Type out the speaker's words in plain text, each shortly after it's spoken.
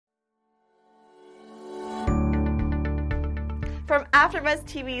From AfterBuzz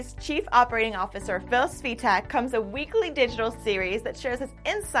TV's Chief Operating Officer Phil Svitek comes a weekly digital series that shares his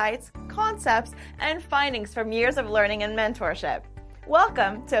insights, concepts, and findings from years of learning and mentorship.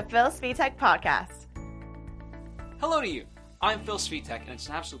 Welcome to Phil Svitek Podcast. Hello to you. I'm Phil Svitek, and it's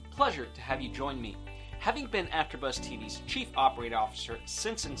an absolute pleasure to have you join me. Having been AfterBuzz TV's Chief Operating Officer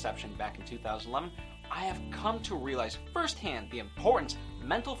since inception back in 2011, I have come to realize firsthand the importance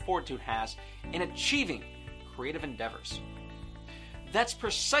mental fortitude has in achieving creative endeavors. That's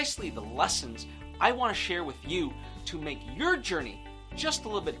precisely the lessons I want to share with you to make your journey just a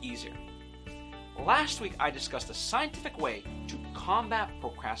little bit easier. Last week, I discussed a scientific way to combat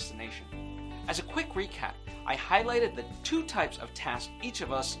procrastination. As a quick recap, I highlighted the two types of tasks each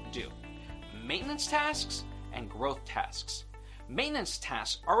of us do: maintenance tasks and growth tasks. Maintenance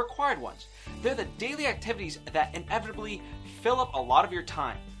tasks are required ones. They're the daily activities that inevitably fill up a lot of your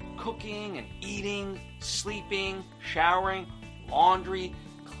time. Cooking and eating, sleeping, showering, laundry,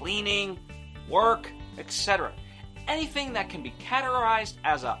 cleaning, work, etc. Anything that can be categorized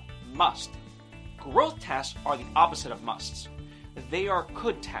as a must. Growth tasks are the opposite of musts. They are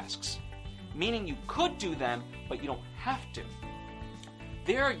could tasks, meaning you could do them, but you don't have to.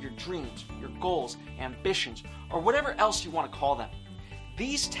 They are your dreams, your goals, ambitions, or whatever else you want to call them.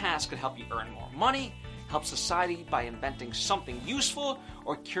 These tasks could help you earn more money, help society by inventing something useful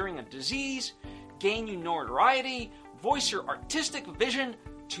or curing a disease, gain you notoriety, voice your artistic vision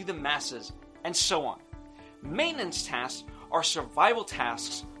to the masses, and so on. Maintenance tasks are survival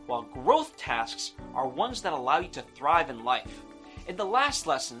tasks, while growth tasks are ones that allow you to thrive in life. In the last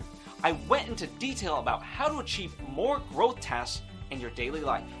lesson, I went into detail about how to achieve more growth tasks in your daily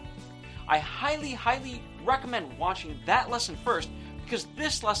life. I highly recommend watching that lesson first, because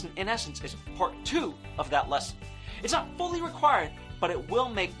this lesson in essence is part 2 of that lesson. It's not fully required, but it will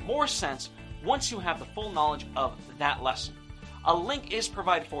make more sense once you have the full knowledge of that lesson. A link is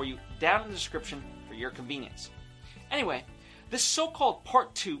provided for you down in the description for your convenience. Anyway, this so-called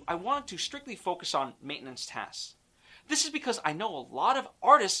part 2, I wanted to strictly focus on maintenance tasks. This is because I know a lot of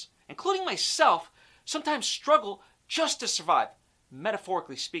artists, including myself, sometimes struggle just to survive,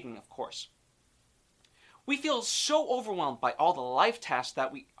 metaphorically speaking, of course. We feel so overwhelmed by all the life tasks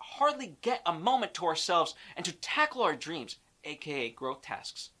that we hardly get a moment to ourselves and to tackle our dreams, aka growth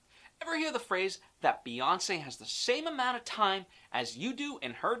tasks. Ever hear the phrase that Beyonce has the same amount of time as you do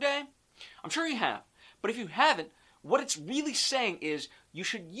in her day? I'm sure you have, but if you haven't, what it's really saying is you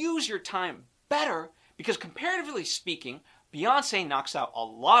should use your time better, because comparatively speaking, Beyonce knocks out a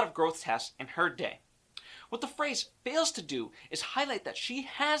lot of growth tasks in her day. What the phrase fails to do is highlight that she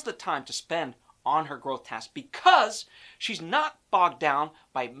has the time to spend on her growth tasks because she's not bogged down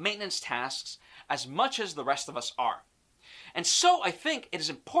by maintenance tasks as much as the rest of us are. And so I think it is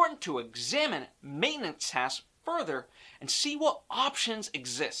important to examine maintenance tasks further and see what options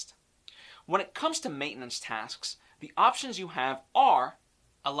exist. When it comes to maintenance tasks, the options you have are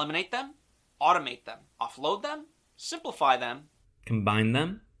eliminate them, automate them, offload them, simplify them, combine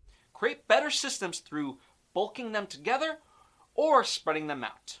them, create better systems through bulking them together, or spreading them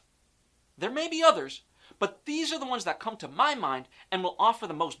out. There may be others, but these are the ones that come to my mind and will offer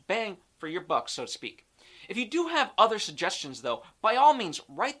the most bang for your buck, so to speak. If you do have other suggestions, though, by all means,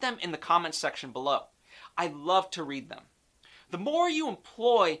 write them in the comments section below. I love to read them. The more you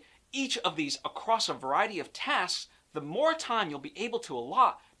employ each of these across a variety of tasks, the more time you'll be able to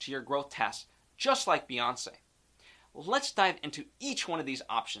allot to your growth tasks, just like Beyonce. Let's dive into each one of these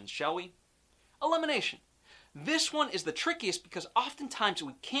options, shall we? Elimination. This one is the trickiest because oftentimes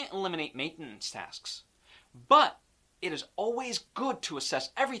we can't eliminate maintenance tasks. But it is always good to assess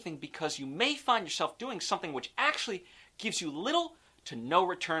everything, because you may find yourself doing something which actually gives you little to no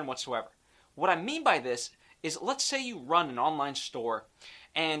return whatsoever. What I mean by this is, let's say you run an online store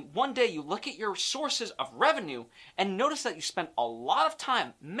and one day you look at your sources of revenue and notice that you spent a lot of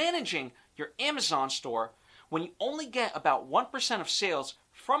time managing your Amazon store when you only get about 1% of sales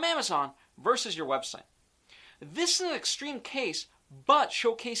from Amazon versus your website. This is an extreme case, but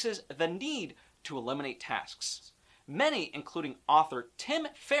showcases the need to eliminate tasks. Many, including author Tim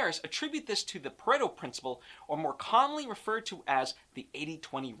Ferriss, attribute this to the Pareto principle, or more commonly referred to as the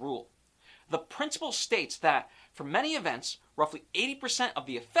 80-20 rule. The principle states that for many events, roughly 80% of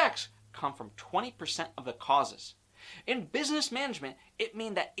the effects come from 20% of the causes. In business management, it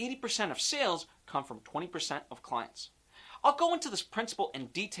means that 80% of sales come from 20% of clients. I'll go into this principle in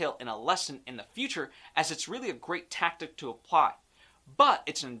detail in a lesson in the future, as it's really a great tactic to apply. But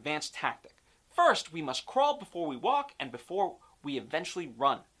it's an advanced tactic. First, we must crawl before we walk and before we eventually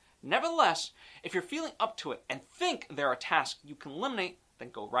run. Nevertheless, if you're feeling up to it and think there are tasks you can eliminate,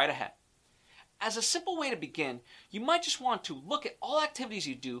 then go right ahead. as a simple way to begin, you might just want to look at all activities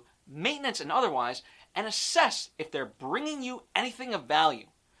you do, maintenance and otherwise, and assess if they're bringing you anything of value.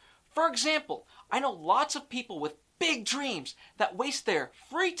 For example, I know lots of people with big dreams that waste their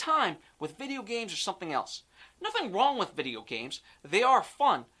free time with video games or something else. Nothing wrong with video games. They are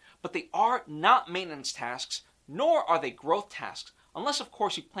fun, but they are not maintenance tasks, nor are they growth tasks, unless of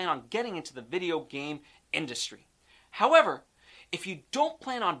course you plan on getting into the video game industry. However, if you don't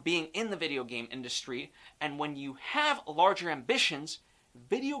plan on being in the video game industry, and when you have larger ambitions,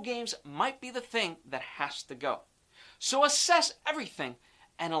 video games might be the thing that has to go. So assess everything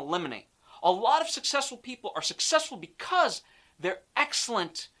and eliminate. A lot of successful people are successful because they're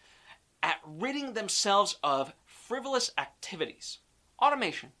excellent at ridding themselves of frivolous activities.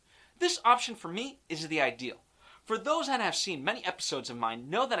 Automation. This option for me is the ideal. For those that have seen many episodes of mine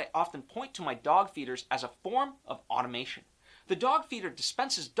know that I often point to my dog feeders as a form of automation. The dog feeder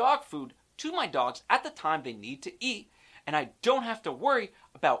dispenses dog food to my dogs at the time they need to eat, and I don't have to worry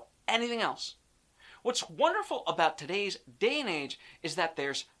about anything else. What's wonderful about today's day and age is that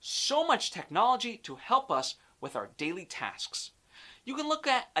there's so much technology to help us with our daily tasks. You can look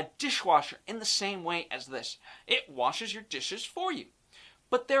at a dishwasher in the same way as this. It washes your dishes for you.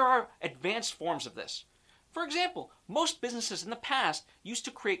 But there are advanced forms of this. For example, most businesses in the past used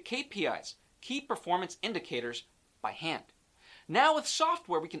to create KPIs, key performance indicators, by hand. Now with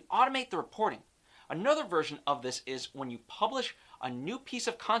software, we can automate the reporting. Another version of this is when you publish a new piece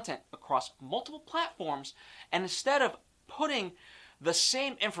of content across multiple platforms, and instead of putting the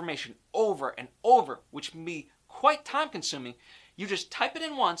same information over and over, which can be quite time consuming, you just type it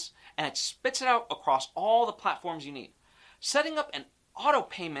in once and it spits it out across all the platforms you need. Setting up an auto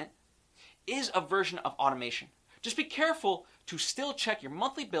payment is a version of automation. Just be careful to still check your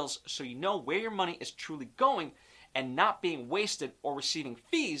monthly bills so you know where your money is truly going and not being wasted or receiving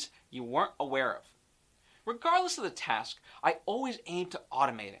fees you weren't aware of. Regardless of the task, I always aim to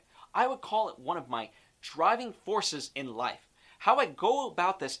automate it. I would call it one of my driving forces in life. How I go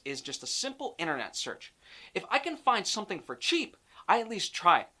about this is just a simple internet search. If I can find something for cheap, I at least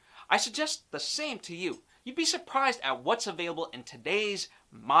try it. I suggest the same to you. You'd be surprised at what's available in today's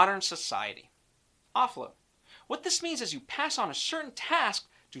modern society. Offload. What this means is you pass on a certain task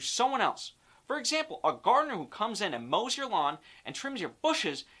to someone else. For example, a gardener who comes in and mows your lawn and trims your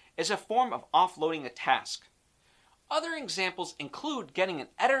bushes is a form of offloading a task. Other examples include getting an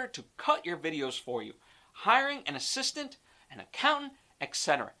editor to cut your videos for you, hiring an assistant, an accountant,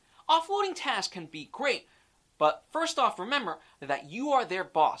 etc. Offloading tasks can be great, but first off, remember that you are their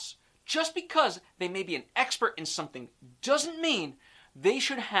boss. Just because they may be an expert in something doesn't mean they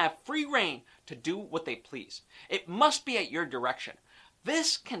should have free rein to do what they please. It must be at your direction.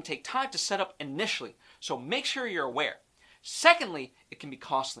 This can take time to set up initially, so make sure you're aware. Secondly, it can be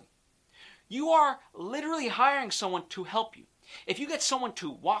costly. You are literally hiring someone to help you. If you get someone to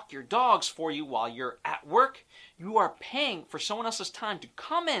walk your dogs for you while you're at work, you are paying for someone else's time to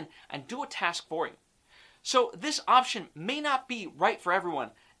come in and do a task for you. So this option may not be right for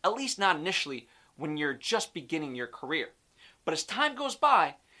everyone, at least not initially when you're just beginning your career. But as time goes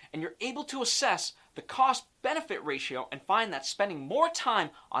by and you're able to assess the cost-benefit ratio and find that spending more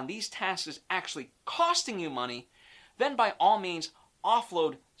time on these tasks is actually costing you money, then by all means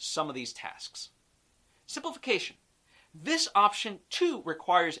offload some of these tasks. Simplification. This option too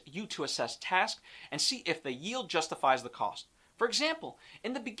requires you to assess tasks and see if the yield justifies the cost. For example,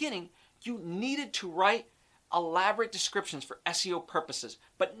 in the beginning, you needed to write elaborate descriptions for SEO purposes,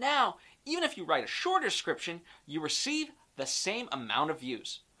 but now, even if you write a short description, you receive the same amount of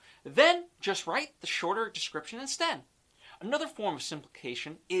views. Then just write the shorter description instead. Another form of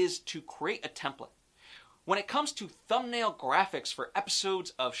simplification is to create a template. When it comes to thumbnail graphics for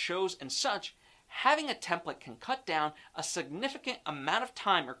episodes of shows and such, having a template can cut down a significant amount of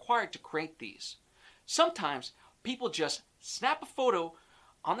time required to create these. Sometimes people just snap a photo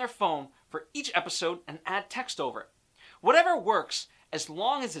on their phone for each episode and add text over it. Whatever works, as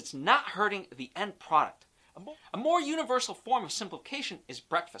long as it's not hurting the end product. A more universal form of simplification is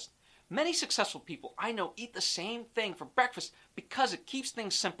breakfast. Many successful people I know eat the same thing for breakfast because it keeps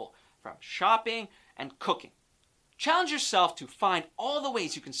things simple, from shopping and cooking. Challenge yourself to find all the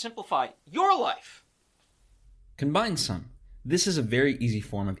ways you can simplify your life. Combine some. This is a very easy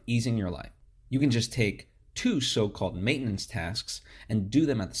form of easing your life. You can just take two so-called maintenance tasks and do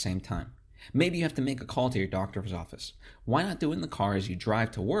them at the same time. Maybe you have to make a call to your doctor's office. Why not do it in the car as you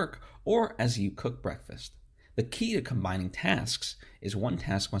drive to work or as you cook breakfast? The key to combining tasks is one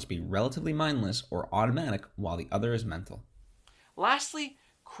task must be relatively mindless or automatic while the other is mental. Lastly,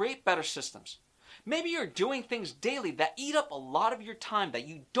 create better systems. Maybe you're doing things daily that eat up a lot of your time that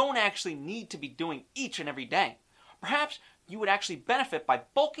you don't actually need to be doing each and every day. Perhaps you would actually benefit by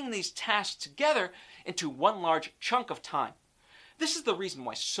bulking these tasks together into one large chunk of time. This is the reason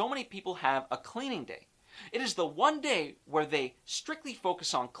why so many people have a cleaning day. It is the one day where they strictly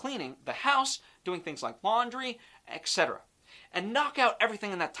focus on cleaning the house, doing things like laundry, etc., and knock out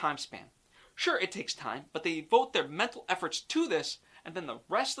everything in that time span. Sure, it takes time, but they devote their mental efforts to this, and then the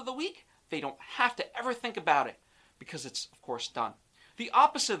rest of the week, they don't have to ever think about it, because it's, of course, done. The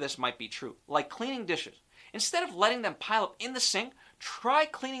opposite of this might be true, like cleaning dishes. Instead of letting them pile up in the sink, try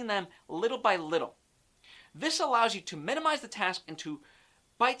cleaning them little by little. This allows you to minimize the task into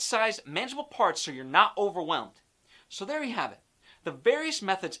bite-sized, manageable parts so you're not overwhelmed. So there you have it, the various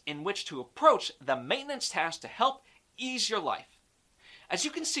methods in which to approach the maintenance task to help ease your life. As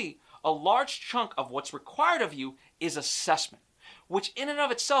you can see, a large chunk of what's required of you is assessment, which in and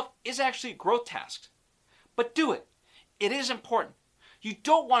of itself is actually a growth task. But do it. It is important. You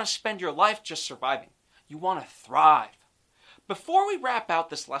don't want to spend your life just surviving. You want to thrive. Before we wrap out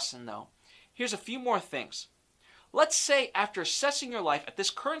this lesson, though, here's a few more things. Let's say after assessing your life at this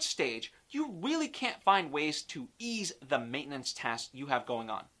current stage, you really can't find ways to ease the maintenance tasks you have going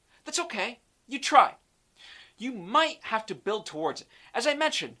on. That's okay. You try. You might have to build towards it. As I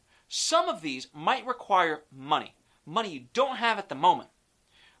mentioned, some of these might require money you don't have at the moment.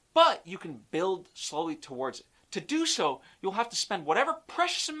 But you can build slowly towards it. To do so, you'll have to spend whatever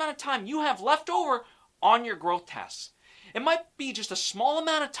precious amount of time you have left over on your growth tasks. It might be just a small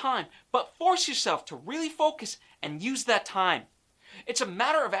amount of time, but force yourself to really focus and use that time. It's a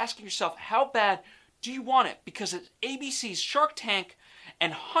matter of asking yourself, how bad do you want it? Because it's ABC's Shark Tank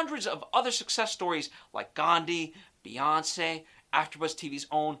and hundreds of other success stories like Gandhi, Beyonce, AfterBuzz TV's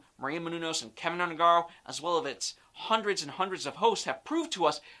own Maria Menounos and Kevin Undergaro, as well as its hundreds and hundreds of hosts have proved to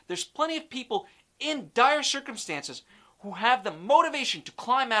us there's plenty of people in dire circumstances who have the motivation to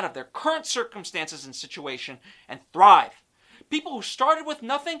climb out of their current circumstances and situation and thrive. People who started with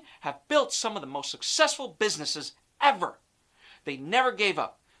nothing have built some of the most successful businesses ever. They never gave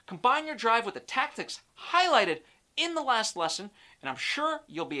up. Combine your drive with the tactics highlighted in the last lesson, and I'm sure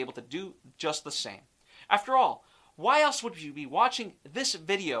you'll be able to do just the same. After all, why else would you be watching this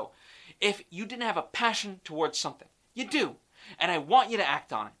video if you didn't have a passion towards something? You do, and I want you to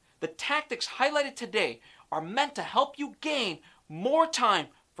act on it. The tactics highlighted today are meant to help you gain more time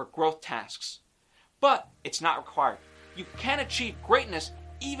for growth tasks. But it's not required. You can achieve greatness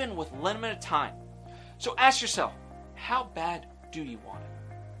even with limited time. So ask yourself, how bad do you want it?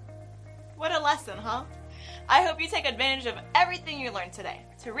 What a lesson, huh? I hope you take advantage of everything you learned today.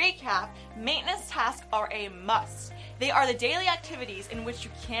 To recap, maintenance tasks are a must. They are the daily activities in which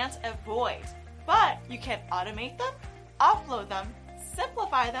you can't avoid. But you can automate them, offload them,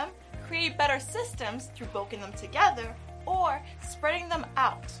 simplify them, create better systems through bulking them together, or spreading them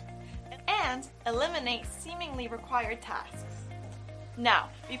out, and eliminate seemingly required tasks. Now,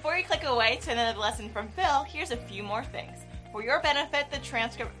 before you click away to another lesson from Phil, here's a few more things. For your benefit, the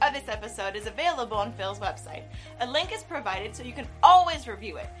transcript of this episode is available on Phil's website. A link is provided so you can always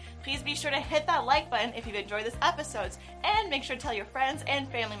review it. Please be sure to hit that like button if you've enjoyed this episode, and make sure to tell your friends and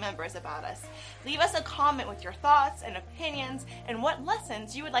family members about us. Leave us a comment with your thoughts and opinions and what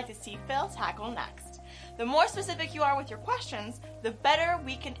lessons you would like to see Phil tackle next. The more specific you are with your questions, the better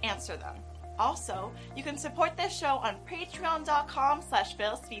we can answer them. Also, you can support this show on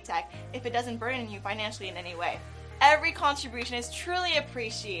patreon.com/PhilSvitek if it doesn't burden you financially in any way. Every contribution is truly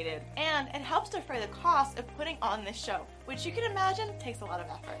appreciated, and it helps defray the cost of putting on this show, which you can imagine takes a lot of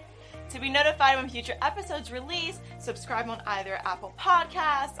effort. To be notified when future episodes release, subscribe on either Apple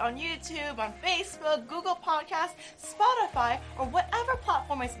Podcasts, on YouTube, on Facebook, Google Podcasts, Spotify, or whatever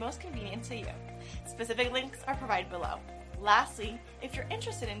platform is most convenient to you. Specific links are provided below. Lastly, if you're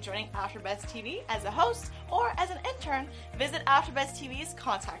interested in joining AfterBuzz TV as a host or as an intern, visit AfterBuzz TV's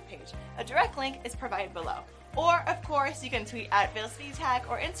contact page. A direct link is provided below. Or, of course, you can tweet at PhilSvitek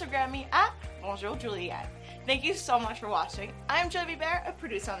or Instagram me at BonjourJulienne. Thank you so much for watching. I'm Jovi Bear, a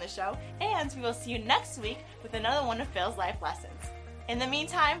producer on the show, and we will see you next week with another one of Phil's life lessons. In the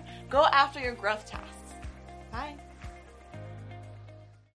meantime, go after your growth tasks. Bye.